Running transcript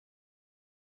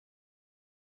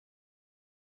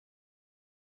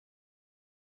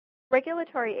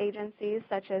Regulatory agencies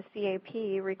such as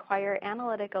CAP require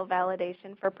analytical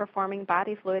validation for performing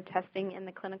body fluid testing in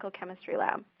the clinical chemistry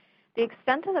lab. The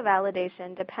extent of the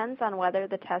validation depends on whether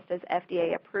the test is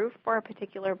FDA approved for a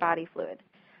particular body fluid.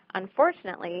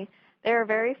 Unfortunately, there are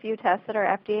very few tests that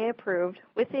are FDA approved,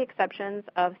 with the exceptions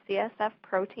of CSF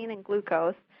protein and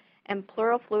glucose and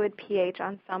pleural fluid pH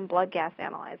on some blood gas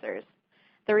analyzers.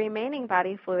 The remaining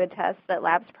body fluid tests that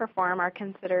labs perform are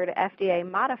considered FDA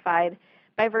modified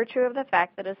by virtue of the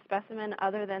fact that a specimen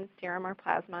other than serum or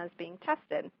plasma is being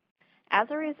tested. As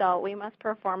a result, we must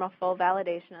perform a full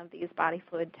validation of these body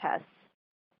fluid tests.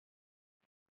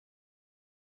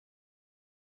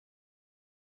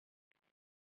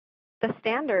 The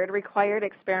standard required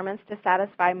experiments to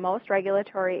satisfy most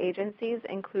regulatory agencies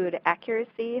include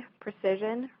accuracy,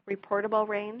 precision, reportable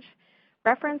range,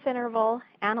 reference interval,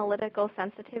 analytical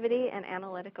sensitivity, and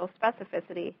analytical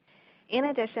specificity. In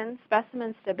addition,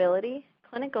 specimen stability,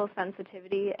 clinical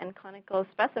sensitivity, and clinical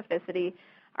specificity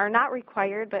are not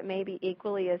required but may be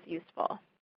equally as useful.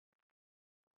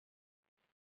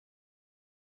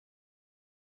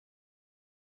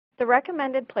 The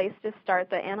recommended place to start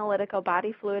the analytical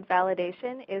body fluid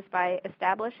validation is by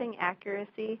establishing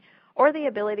accuracy or the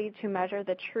ability to measure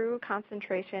the true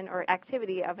concentration or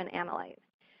activity of an analyte.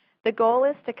 The goal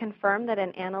is to confirm that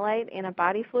an analyte in a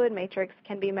body fluid matrix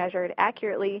can be measured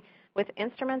accurately with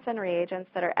instruments and reagents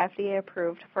that are FDA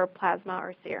approved for plasma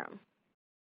or serum.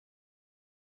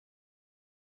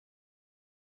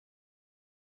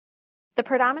 The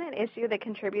predominant issue that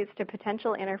contributes to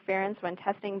potential interference when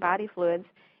testing body fluids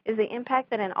is the impact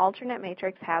that an alternate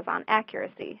matrix has on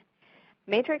accuracy.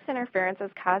 Matrix interference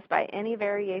is caused by any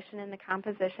variation in the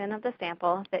composition of the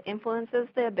sample that influences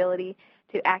the ability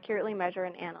to accurately measure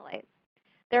an analyte.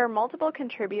 There are multiple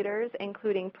contributors,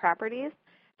 including properties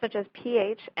such as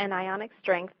pH and ionic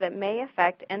strength, that may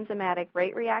affect enzymatic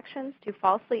rate reactions to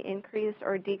falsely increase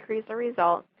or decrease a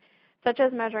result, such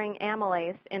as measuring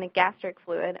amylase in a gastric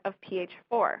fluid of pH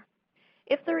 4.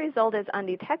 If the result is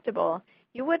undetectable,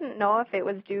 you wouldn't know if it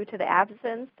was due to the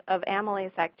absence of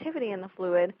amylase activity in the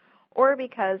fluid or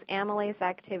because amylase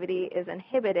activity is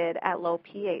inhibited at low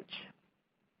pH.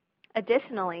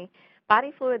 Additionally,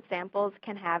 body fluid samples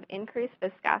can have increased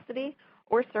viscosity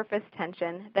or surface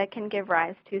tension that can give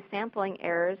rise to sampling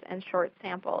errors and short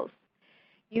samples.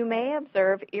 You may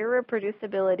observe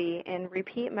irreproducibility in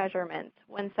repeat measurements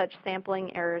when such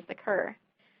sampling errors occur.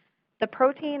 The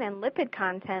protein and lipid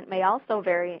content may also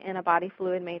vary in a body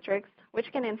fluid matrix,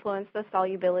 which can influence the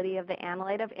solubility of the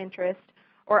analyte of interest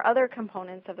or other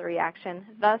components of the reaction,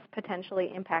 thus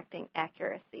potentially impacting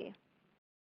accuracy.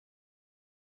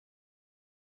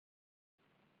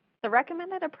 The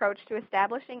recommended approach to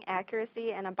establishing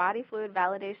accuracy in a body fluid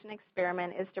validation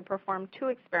experiment is to perform two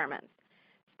experiments: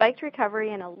 spiked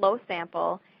recovery in a low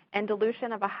sample and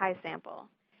dilution of a high sample.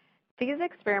 These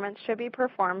experiments should be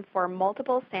performed for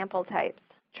multiple sample types,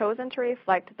 chosen to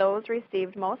reflect those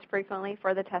received most frequently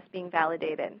for the test being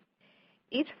validated.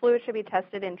 Each fluid should be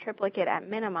tested in triplicate at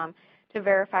minimum to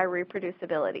verify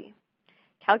reproducibility.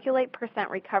 Calculate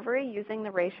percent recovery using the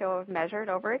ratio of measured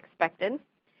over expected.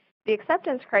 The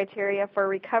acceptance criteria for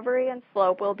recovery and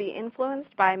slope will be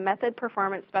influenced by method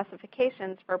performance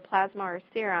specifications for plasma or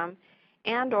serum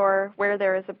and/or where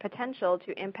there is a potential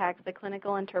to impact the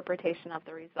clinical interpretation of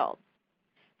the results.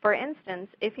 For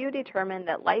instance, if you determine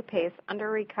that lipase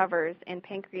under-recovers in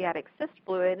pancreatic cyst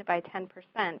fluid by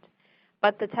 10%,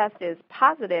 but the test is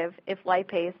positive if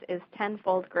lipase is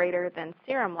 10-fold greater than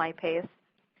serum lipase,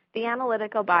 the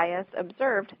analytical bias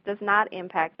observed does not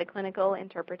impact the clinical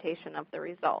interpretation of the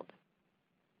result.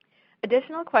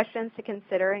 Additional questions to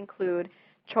consider include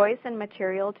choice and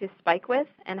material to spike with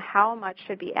and how much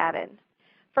should be added.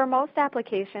 For most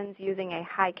applications, using a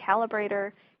high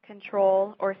calibrator,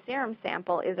 control, or serum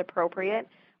sample is appropriate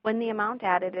when the amount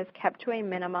added is kept to a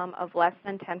minimum of less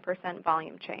than 10%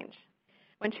 volume change.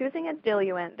 When choosing a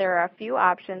diluent, there are a few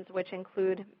options which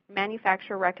include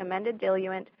manufacturer-recommended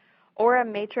diluent or a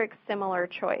matrix-similar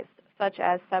choice, such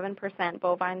as 7%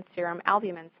 bovine serum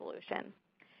albumin solution.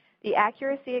 The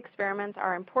accuracy experiments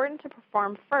are important to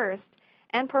perform first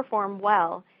and perform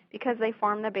well because they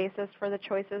form the basis for the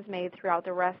choices made throughout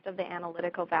the rest of the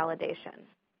analytical validation.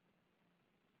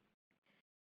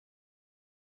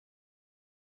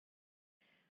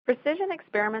 Precision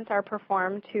experiments are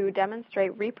performed to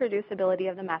demonstrate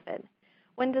reproducibility of the method.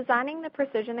 When designing the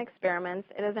precision experiments,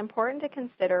 it is important to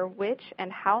consider which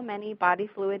and how many body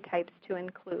fluid types to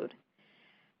include.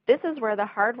 This is where the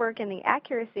hard work in the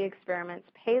accuracy experiments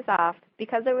pays off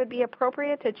because it would be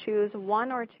appropriate to choose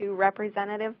one or two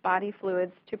representative body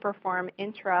fluids to perform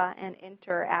intra and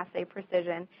inter-assay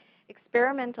precision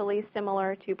experimentally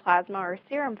similar to plasma or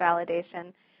serum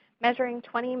validation, measuring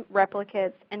 20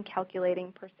 replicates and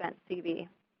calculating percent CV.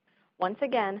 Once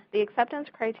again, the acceptance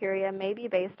criteria may be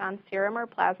based on serum or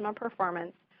plasma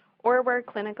performance or where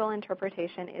clinical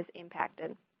interpretation is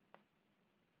impacted.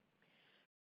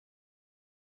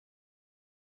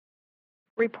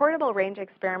 Reportable range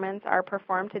experiments are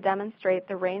performed to demonstrate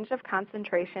the range of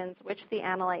concentrations which the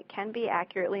analyte can be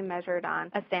accurately measured on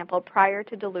a sample prior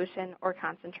to dilution or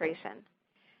concentration.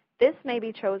 This may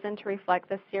be chosen to reflect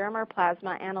the serum or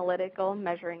plasma analytical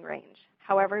measuring range.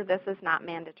 However, this is not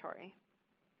mandatory.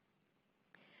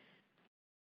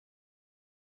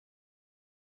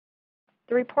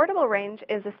 The reportable range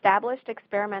is established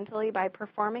experimentally by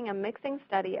performing a mixing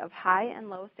study of high and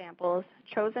low samples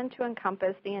chosen to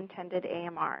encompass the intended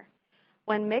AMR.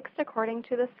 When mixed according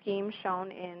to the scheme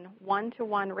shown in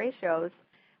 1-to-1 ratios,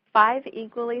 5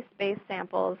 equally spaced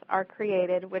samples are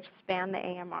created which span the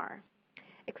AMR.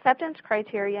 Acceptance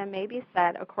criteria may be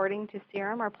set according to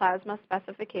serum or plasma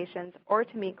specifications or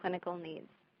to meet clinical needs.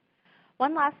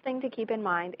 One last thing to keep in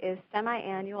mind is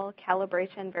semi-annual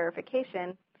calibration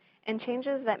verification and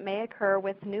changes that may occur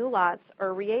with new lots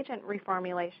or reagent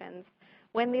reformulations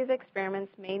when these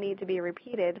experiments may need to be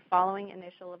repeated following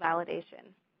initial validation.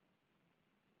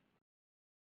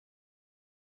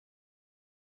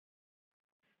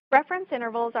 Reference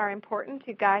intervals are important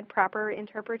to guide proper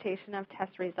interpretation of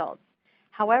test results.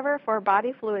 However, for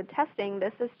body fluid testing,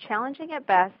 this is challenging at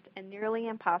best and nearly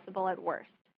impossible at worst.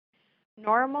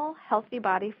 Normal, healthy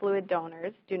body fluid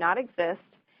donors do not exist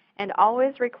and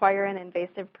always require an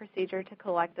invasive procedure to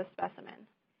collect the specimen.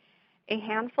 A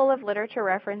handful of literature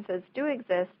references do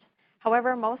exist,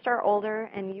 however, most are older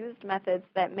and used methods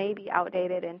that may be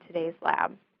outdated in today's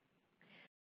lab.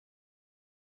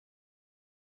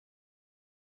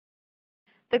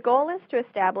 The goal is to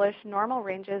establish normal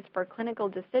ranges for clinical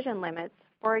decision limits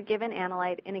for a given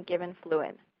analyte in a given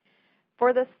fluid.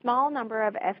 For the small number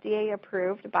of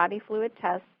FDA-approved body fluid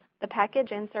tests, the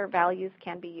package insert values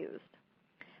can be used.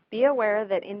 Be aware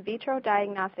that in vitro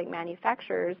diagnostic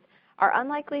manufacturers are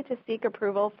unlikely to seek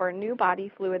approval for new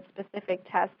body fluid-specific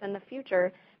tests in the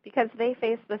future because they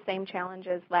face the same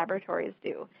challenges laboratories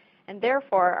do, and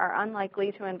therefore are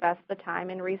unlikely to invest the time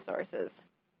and resources,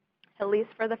 at least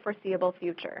for the foreseeable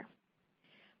future.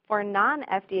 For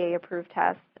non-FDA-approved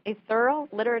tests, a thorough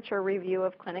literature review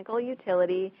of clinical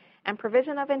utility and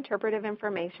provision of interpretive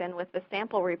information with the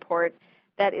sample report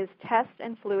that is test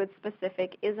and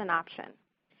fluid-specific is an option.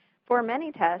 For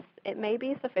many tests, it may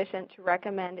be sufficient to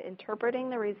recommend interpreting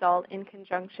the result in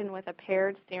conjunction with a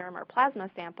paired serum or plasma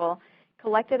sample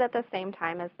collected at the same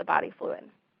time as the body fluid.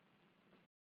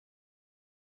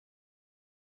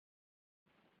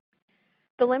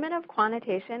 The limit of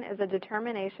quantitation is a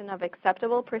determination of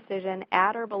acceptable precision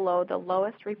at or below the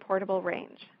lowest reportable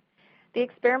range. The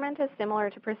experiment is similar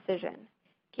to precision.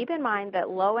 Keep in mind that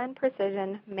low-end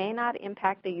precision may not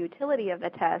impact the utility of the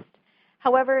test.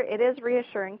 However, it is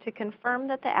reassuring to confirm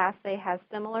that the assay has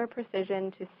similar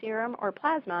precision to serum or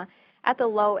plasma at the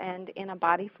low end in a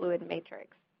body fluid matrix.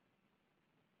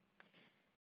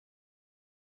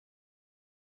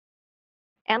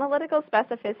 Analytical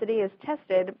specificity is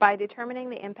tested by determining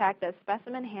the impact that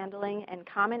specimen handling and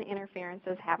common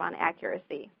interferences have on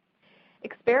accuracy.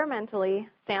 Experimentally,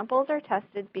 samples are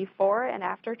tested before and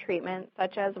after treatment,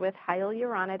 such as with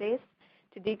hyaluronidase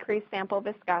to decrease sample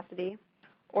viscosity,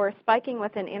 or spiking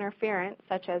with an interferent,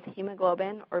 such as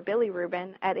hemoglobin or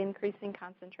bilirubin, at increasing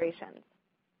concentrations.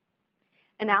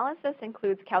 Analysis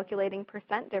includes calculating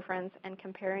percent difference and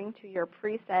comparing to your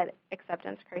preset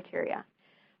acceptance criteria.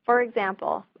 For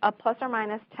example, a plus or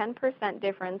minus 10%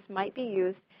 difference might be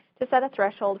used to set a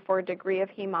threshold for a degree of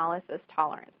hemolysis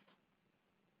tolerance.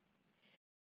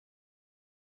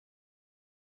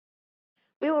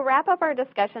 We will wrap up our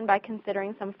discussion by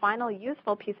considering some final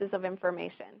useful pieces of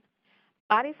information.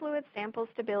 Body fluid sample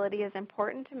stability is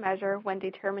important to measure when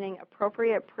determining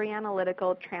appropriate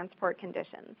pre-analytical transport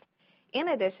conditions. In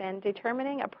addition,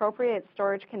 determining appropriate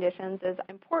storage conditions is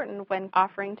important when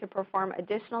offering to perform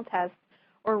additional tests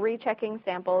or rechecking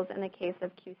samples in the case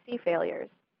of QC failures.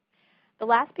 The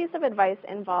last piece of advice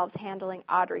involves handling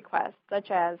odd requests,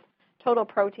 such as total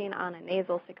protein on a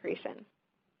nasal secretion.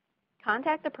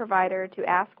 Contact the provider to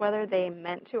ask whether they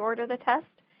meant to order the test.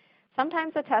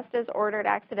 Sometimes the test is ordered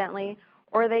accidentally,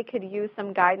 or they could use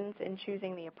some guidance in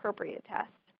choosing the appropriate test.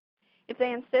 If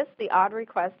they insist the odd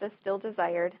request is still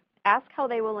desired, ask how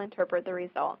they will interpret the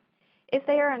result. If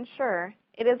they are unsure,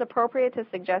 it is appropriate to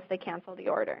suggest they cancel the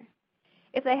order.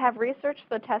 If they have researched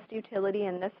the test utility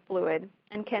in this fluid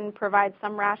and can provide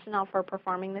some rationale for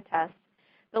performing the test,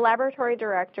 the laboratory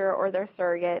director or their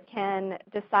surrogate can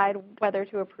decide whether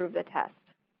to approve the test.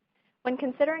 When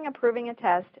considering approving a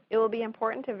test, it will be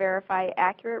important to verify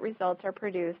accurate results are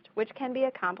produced, which can be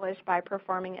accomplished by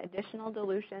performing additional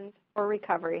dilutions or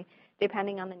recovery,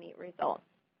 depending on the neat result.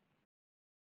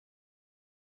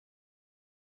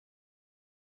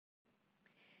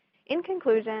 In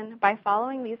conclusion, by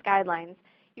following these guidelines,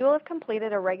 you will have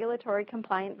completed a regulatory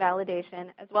compliant validation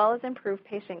as well as improved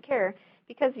patient care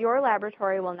because your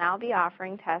laboratory will now be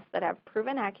offering tests that have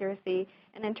proven accuracy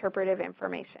and interpretive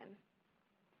information.